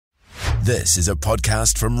This is a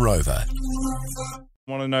podcast from Rover.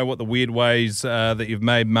 Want to know what the weird ways that you've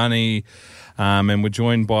made money, and we're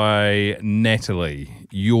joined by Natalie.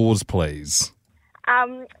 Yours, please.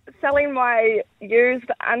 Selling my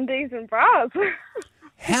used undies and bras.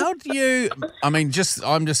 How do you,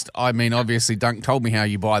 obviously Dunk told me how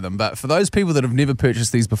you buy them, but for those people that have never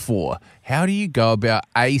purchased these before, how do you go about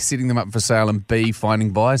A, setting them up for sale, and B,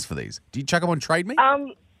 finding buyers for these? Do you chuck them on Trade Me?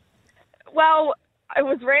 Well, it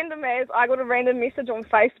was random as I got a random message on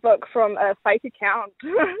Facebook from a fake account.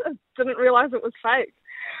 Didn't realise it was fake.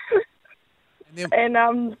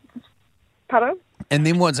 Pardon? And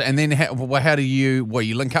then how do you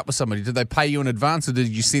link up with somebody? Did they pay you in advance, or did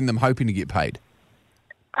you send them hoping to get paid?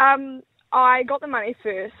 I got the money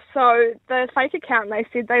first. So the fake account, they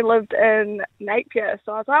said they lived in Napier.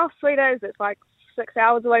 So I was like, oh, sweet as, it's like 6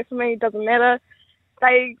 hours away from me, doesn't matter.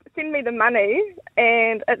 They send me the money,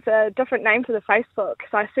 and it's a different name to the Facebook.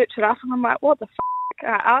 So I search it up, and I'm like, what the f***?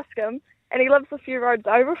 And I ask him, and he lives a few roads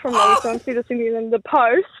over from me, so instead of sending them the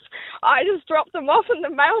post, I just dropped them off in the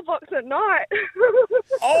mailbox at night.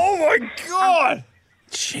 Oh, my God!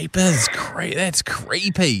 Jeepers, that's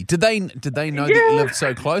creepy. Did they know that you lived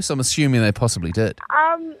so close? I'm assuming they possibly did.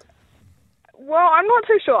 Well, I'm not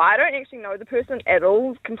too sure. I don't actually know the person at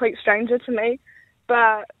all. Complete stranger to me.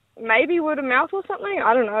 But maybe word of mouth or something.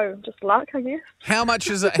 I don't know. Just luck, I guess. How much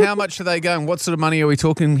is it? How much are they going? What sort of money are we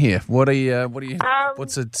talking here? What's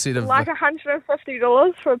a set of like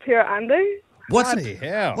 $150 for a pair of undies? Bloody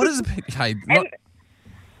hell! What is it? Hey,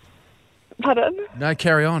 pardon? No,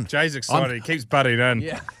 carry on. Jay's excited. He keeps butting in.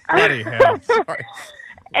 Yeah. Bloody hell! Sorry.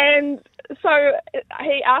 And so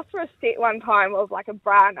he asked for a set one time of like a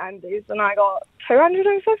bra and undies, and I got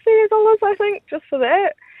 $250, I think, just for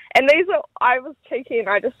that. And I was cheeky, and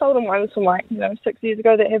I just sold them ones from 6 years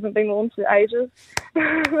ago that haven't been worn for ages.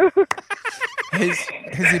 Has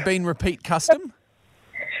there been repeat custom?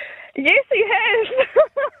 Yes, he has.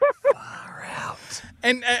 Far out.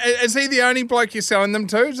 And is he the only bloke you're selling them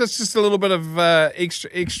to? Is this just a little bit of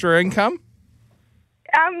extra income?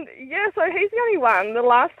 Yeah, so he's the only one. The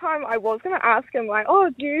last time I was going to ask him,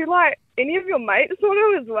 do you like any of your mates want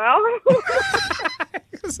him as well?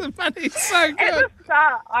 Because the money's so good. At the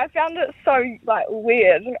start, I found it so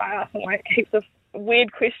weird. I asked him heaps of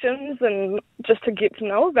weird questions and just to get to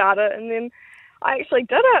know about it, and then I actually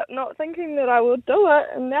did it, not thinking that I would do it,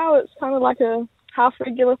 and now it's kind of like a half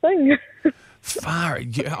regular thing.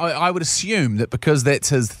 I would assume that because that's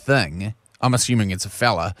his thing, I'm assuming it's a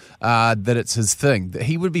fella, that it's his thing, that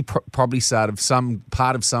he would be probably part of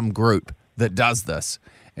some group that does this.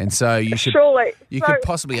 And so you should surely. Could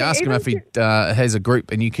possibly ask him if he has a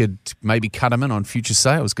group, and you could maybe cut him in on future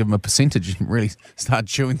sales, give him a percentage, and really start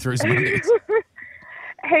chewing through some undies.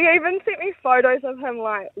 He even sent me photos of him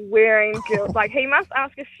wearing girls. He must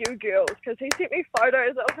ask a few girls, because he sent me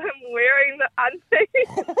photos of him wearing the undies.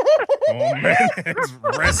 Oh man,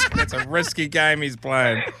 it's a risky game he's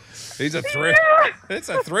playing. He's a thrill. It's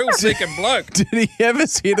a thrill-seeking bloke. Did he have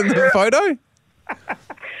his head in the photo?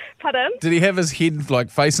 Pardon? Did he have his head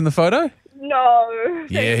facing the photo? No.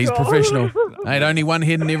 Yeah, he's professional. Ain't only one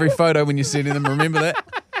head in every photo when you're sending them. Remember that?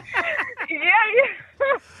 Yeah.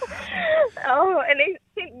 Oh, and he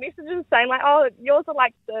sent messages saying yours are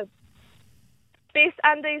the best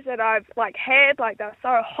undies that I've had. They're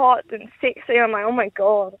so hot and sexy. I'm like, oh my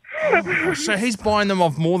God. So he's buying them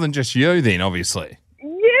off more than just you then, obviously.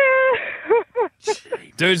 Yeah.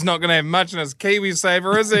 Dude's not going to have much in his Kiwi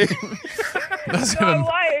saver, is he? No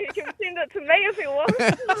way. He can send it to me if he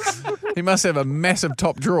wants. He must have a massive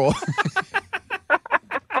top drawer.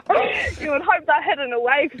 You would hope they're hidden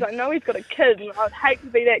away, because I know he's got a kid, and I'd hate to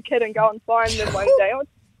be that kid and go and find them one day. Oh,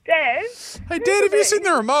 Dad. Hey, Dad, have you seen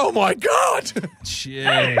the remote? Oh, my God.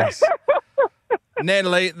 Jeez.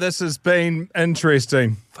 Natalie, this has been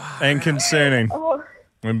interesting and concerning. Oh,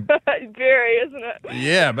 very, isn't it?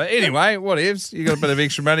 Yeah, but anyway, whatevs. You got a bit of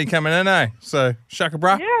extra money coming in, eh? So, shucka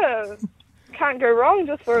bra. Yeah. Can't go wrong.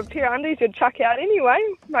 Just for a pair of undies you'd chuck out anyway.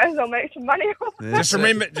 Might as well make some money off it. Just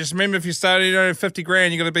remember, if you started on 50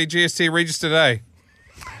 grand, you got to be GST registered, eh?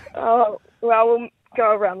 Oh, well, we'll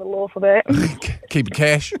go around the law for that. Keep it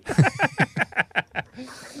cash.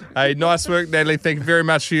 Hey, nice work, Natalie. Thank you very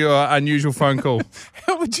much for your unusual phone call.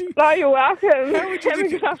 How would you? No, you're welcome. Have a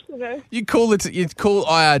good afternoon. You'd call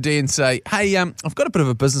IRD and say, hey, I've got a bit of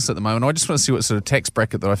a business at the moment. I just want to see what sort of tax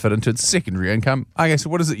bracket that I fit into. It's secondary income. Okay, so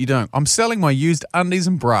what is it you're doing? I'm selling my used undies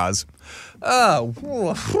and bras. We don't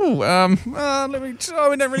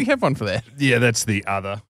really have one for that. Yeah, that's the other.